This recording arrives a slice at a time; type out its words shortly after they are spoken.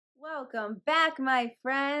Welcome back, my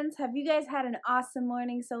friends. Have you guys had an awesome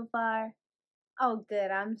morning so far? Oh,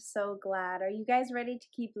 good. I'm so glad. Are you guys ready to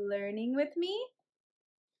keep learning with me?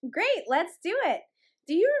 Great, let's do it.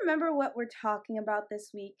 Do you remember what we're talking about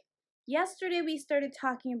this week? Yesterday, we started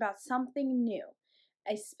talking about something new,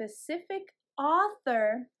 a specific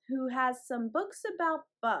author who has some books about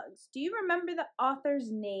bugs. Do you remember the author's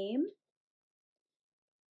name?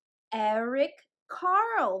 Eric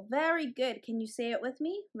Carle. Very good. Can you say it with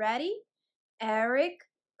me? Ready? Eric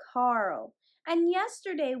Carle. And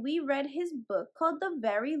yesterday we read his book called The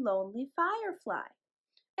Very Lonely Firefly.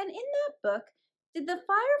 And in that book, did the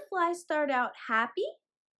firefly start out happy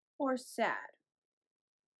or sad?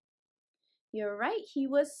 You're right, he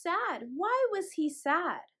was sad. Why was he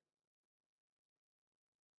sad?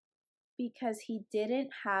 Because he didn't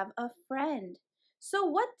have a friend. So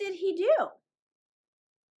what did he do?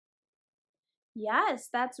 Yes,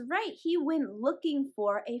 that's right. He went looking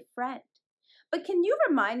for a friend. But can you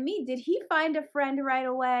remind me, did he find a friend right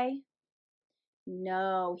away?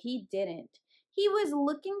 No, he didn't. He was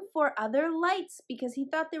looking for other lights because he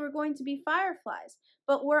thought they were going to be fireflies.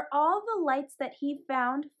 But were all the lights that he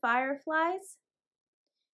found fireflies?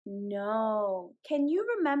 No. Can you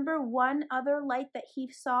remember one other light that he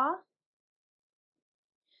saw?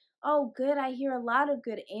 Oh, good. I hear a lot of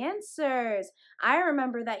good answers. I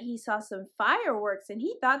remember that he saw some fireworks and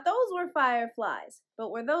he thought those were fireflies.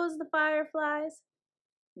 But were those the fireflies?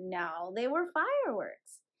 No, they were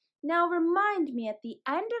fireworks. Now remind me, at the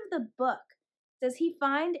end of the book, does he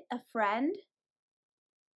find a friend?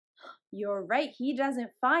 You're right, he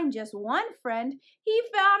doesn't find just one friend. He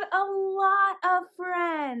found a lot of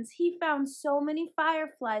friends. He found so many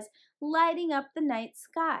fireflies lighting up the night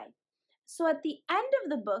sky. So at the end of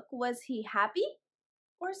the book, was he happy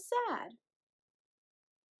or sad?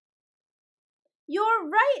 You're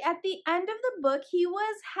right. At the end of the book, he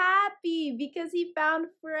was happy because he found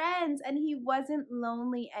friends and he wasn't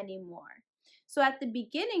lonely anymore. So at the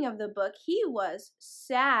beginning of the book, he was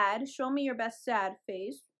sad. Show me your best sad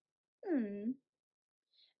face. And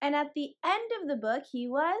at the end of the book, he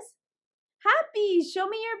was happy. Show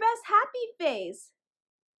me your best happy face.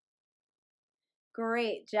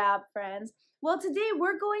 Great job, friends. Well, today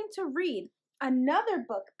we're going to read another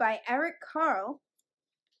book by Eric Carle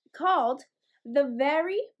called The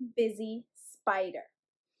Very Busy Spider.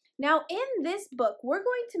 Now, in this book, we're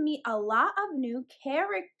going to meet a lot of new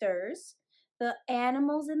characters, the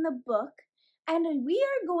animals in the book, and we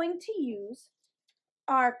are going to use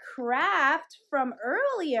our craft from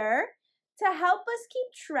earlier to help us keep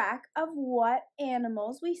track of what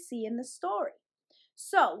animals we see in the story.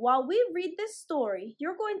 So, while we read this story,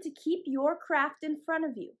 you're going to keep your craft in front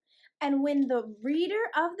of you. And when the reader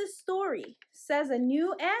of the story says a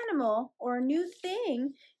new animal or a new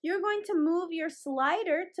thing, you're going to move your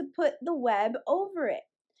slider to put the web over it.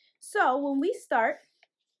 So when we start,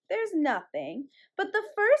 there's nothing. But the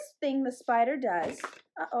first thing the spider does,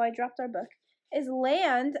 I dropped our book, is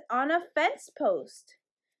land on a fence post.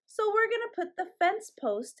 So we're going to put the fence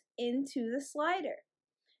post into the slider.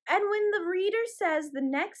 And when the reader says the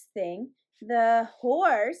next thing, the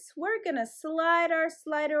horse, we're going to slide our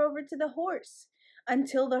slider over to the horse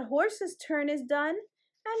until the horse's turn is done, and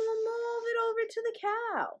we'll move it over to the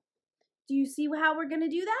cow. Do you see how we're going to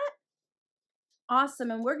do that? Awesome,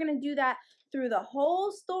 and we're going to do that through the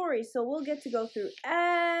whole story, so we'll get to go through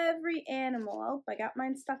every animal. Oh, I got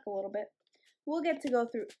mine stuck a little bit. We'll get to go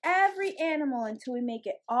through every animal until we make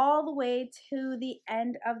it all the way to the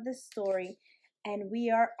end of the story. And we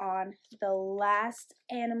are on the last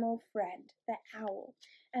animal friend, the owl.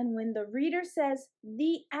 And when the reader says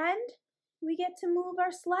the end, we get to move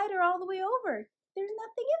our slider all the way over. There's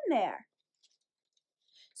nothing in there.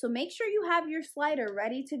 So make sure you have your slider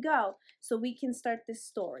ready to go so we can start this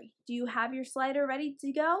story. Do you have your slider ready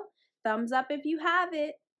to go? Thumbs up if you have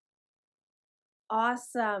it.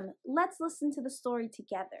 Awesome. Let's listen to the story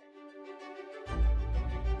together.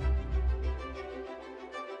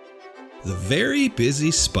 The Very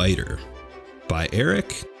Busy Spider by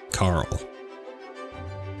Eric Carle.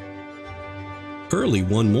 Early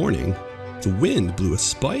one morning, the wind blew a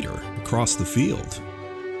spider across the field.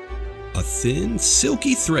 A thin,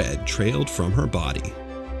 silky thread trailed from her body.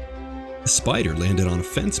 The spider landed on a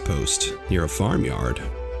fence post near a farmyard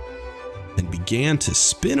and began to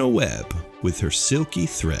spin a web with her silky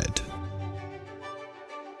thread.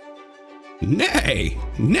 "Nay,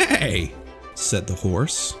 nay," said the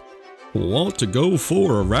horse. "Want to go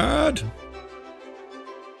for a ride?"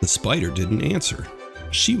 The spider didn't answer.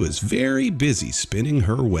 She was very busy spinning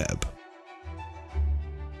her web.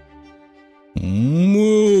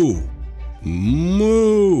 "Moo,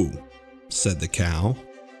 moo," said the cow.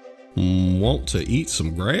 Want to eat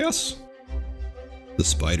some grass? The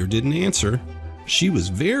spider didn't answer. She was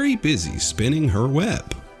very busy spinning her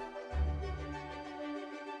web.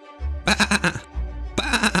 Bah!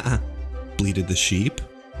 Bah! Bleated the sheep.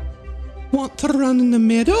 Want to run in the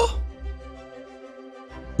meadow?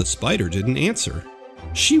 The spider didn't answer.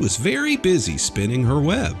 She was very busy spinning her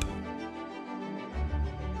web.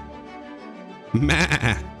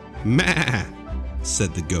 Ma! Ma!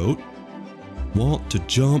 Said the goat. Want to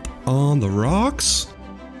jump on the rocks?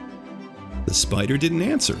 The spider didn't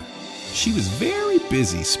answer. She was very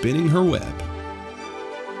busy spinning her web.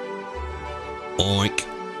 Oink,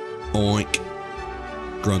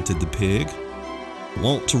 oink, grunted the pig.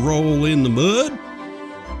 Want to roll in the mud?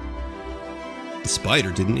 The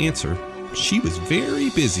spider didn't answer. She was very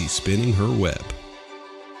busy spinning her web.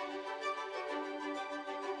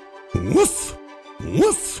 Woof,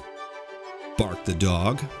 woof, barked the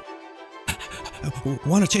dog.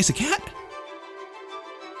 Want to chase a cat?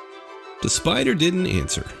 The spider didn't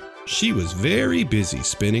answer. She was very busy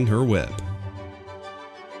spinning her web.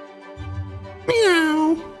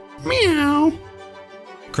 Meow, meow,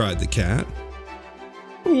 cried the cat.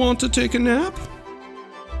 Want to take a nap?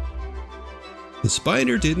 The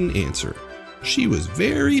spider didn't answer. She was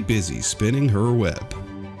very busy spinning her web.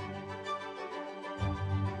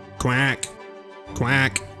 Quack,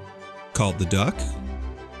 quack, called the duck.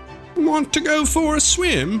 Want to go for a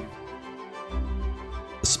swim?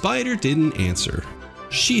 The spider didn't answer.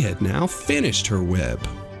 She had now finished her web.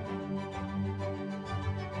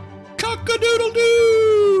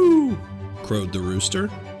 Cock-a-doodle-doo! Crowed the rooster.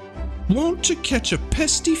 Want to catch a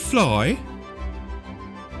pesky fly?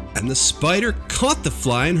 And the spider caught the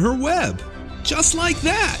fly in her web, just like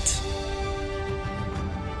that.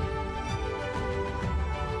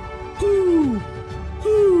 Who,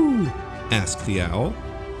 asked the owl.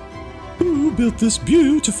 Who built this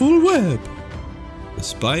beautiful web? The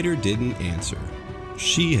spider didn't answer.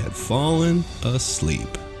 She had fallen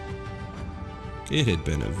asleep. It had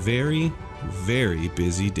been a very, very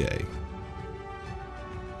busy day.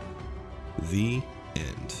 The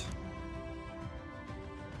end.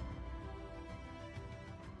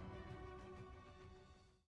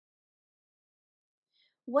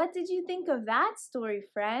 What did you think of that story,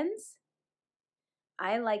 friends?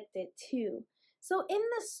 I liked it too. So in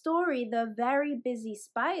the story, The Very Busy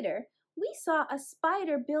Spider, we saw a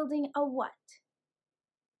spider building a what?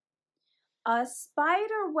 A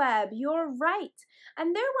spider web, you're right.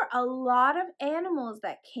 And there were a lot of animals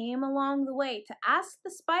that came along the way to ask the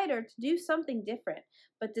spider to do something different.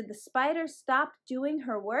 But did the spider stop doing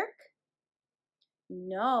her work?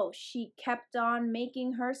 No, she kept on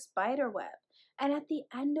making her spider web. And at the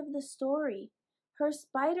end of the story, her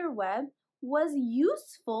spider web was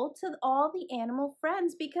useful to all the animal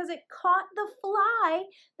friends because it caught the fly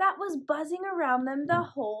that was buzzing around them the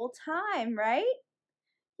whole time, right?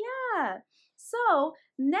 Yeah. So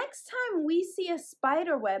next time we see a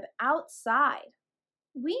spider web outside,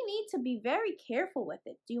 we need to be very careful with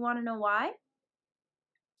it. Do you want to know why?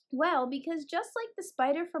 Well, because just like the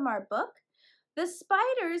spider from our book, the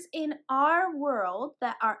spiders in our world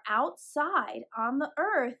that are outside on the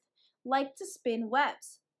earth like to spin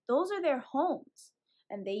webs. Those are their homes,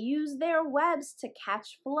 and they use their webs to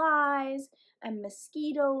catch flies and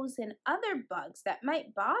mosquitoes and other bugs that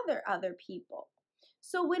might bother other people.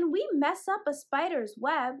 So when we mess up a spider's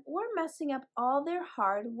web, we're messing up all their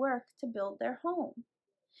hard work to build their home.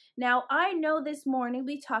 Now, I know this morning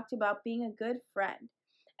we talked about being a good friend.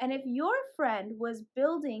 And if your friend was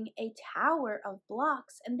building a tower of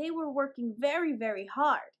blocks and they were working very, very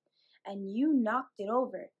hard and you knocked it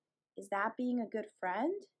over, is that being a good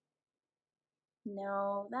friend?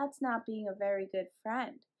 No, that's not being a very good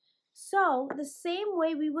friend. So, the same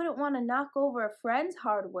way we wouldn't want to knock over a friend's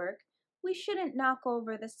hard work, we shouldn't knock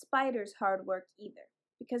over the spider's hard work either.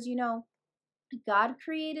 Because, you know, God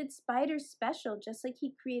created spiders special just like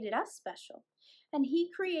He created us special. And He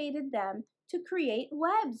created them to create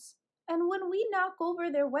webs. And when we knock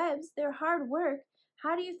over their webs, their hard work,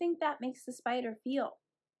 how do you think that makes the spider feel?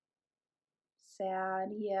 Sad,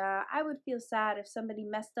 yeah. I would feel sad if somebody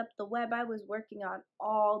messed up the web I was working on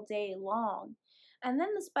all day long. And then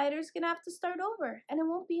the spider's gonna have to start over and it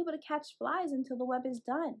won't be able to catch flies until the web is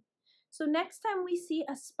done. So next time we see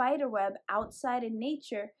a spider web outside in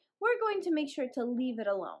nature, we're going to make sure to leave it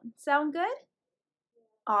alone. Sound good?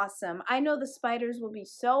 Awesome. I know the spiders will be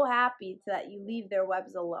so happy that you leave their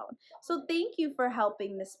webs alone. So thank you for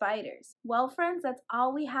helping the spiders. Well, friends, that's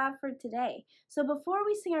all we have for today. So before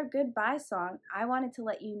we sing our goodbye song, I wanted to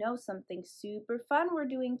let you know something super fun we're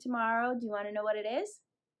doing tomorrow. Do you want to know what it is?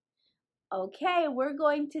 Okay, we're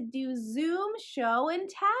going to do Zoom show and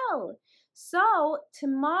tell. So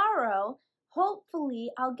tomorrow,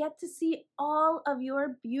 hopefully, I'll get to see all of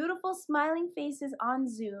your beautiful smiling faces on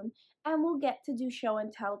Zoom and we'll get to do show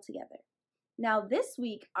and tell together. Now this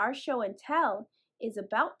week, our show and tell is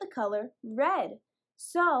about the color red.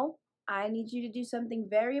 So I need you to do something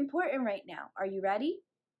very important right now. Are you ready?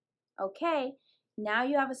 Okay, now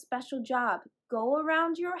you have a special job. Go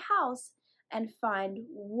around your house and find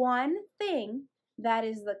one thing that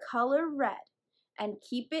is the color red and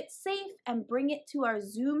keep it safe and bring it to our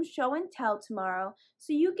Zoom show and tell tomorrow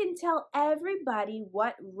so you can tell everybody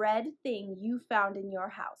what red thing you found in your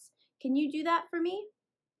house. Can you do that for me?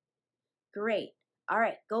 Great. All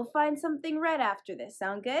right, go find something red after this.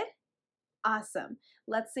 Sound good? Awesome.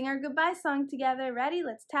 Let's sing our goodbye song together. Ready?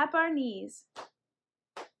 Let's tap our knees.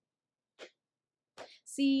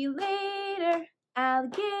 See you later,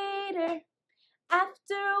 alligator.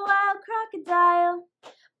 After a while, crocodile.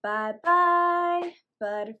 Bye-bye,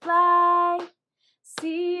 butterfly.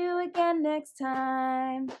 See you again next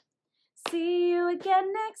time. See you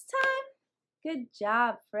again next time. Good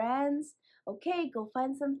job, friends. Okay, go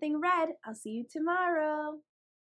find something red. I'll see you tomorrow.